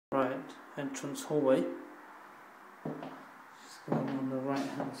Right entrance hallway. Just going on the right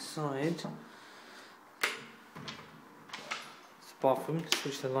hand side. It's the bathroom,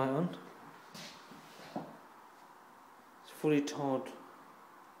 switch the light on. It's fully tiled.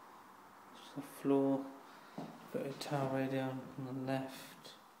 Just the floor, got a towel radio on the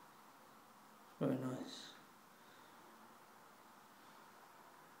left. Very nice.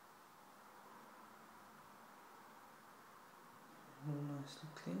 Very nicely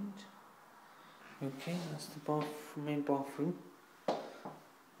cleaned. Okay, that's the main bathroom.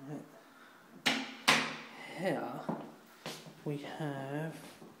 Right. Here we have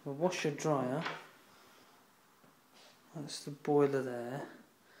the washer dryer. That's the boiler there.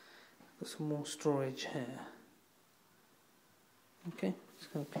 Got some more storage here. Okay,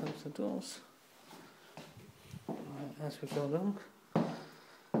 just going to close the doors. Right, as we go along.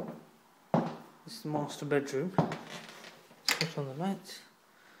 This is the master bedroom. Put on the lights.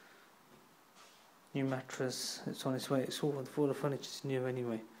 New mattress, it's on its way. It's all the furniture's new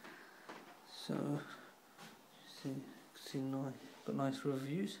anyway. So, see nice, got nice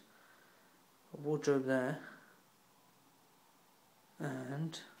reviews. Got a wardrobe there,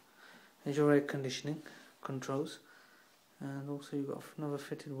 and there's your air conditioning controls, and also you've got another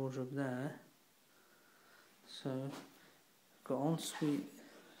fitted wardrobe there. So, got ensuite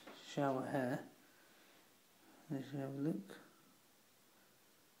shower here. Let's have a look.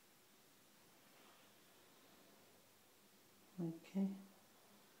 Okay.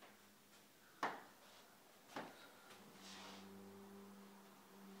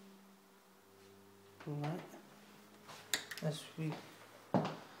 Right. As we put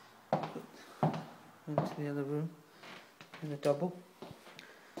into the other room, in the double.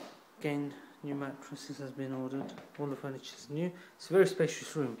 Again, new mattresses has been ordered. All the furniture is new. It's a very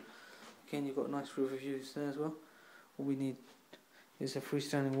spacious room. Again, you've got nice reviews there as well. All we need is a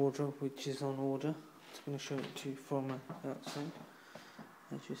freestanding wardrobe, which is on order. I'm going to show it to you from outside,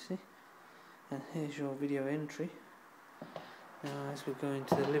 as you see. And here's your video entry. Now, as we go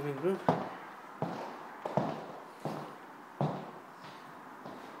into the living room,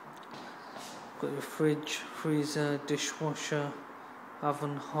 got your fridge, freezer, dishwasher,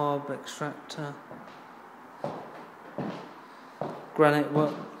 oven, hob, extractor, granite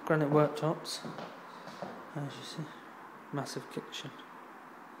worktops. As you see, massive kitchen.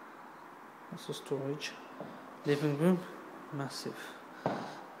 That's the storage. Living room, massive.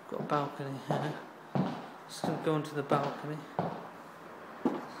 Got a balcony here. Just going to go into the balcony.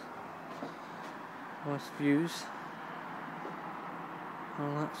 Nice views.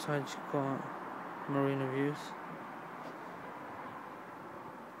 On that side you've got marina views.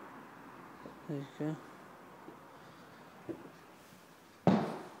 There you go.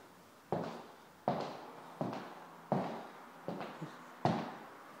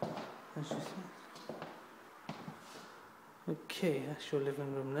 As you see. Okay, that's your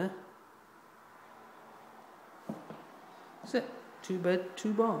living room there. That's it. 2 bed,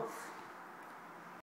 2 bath.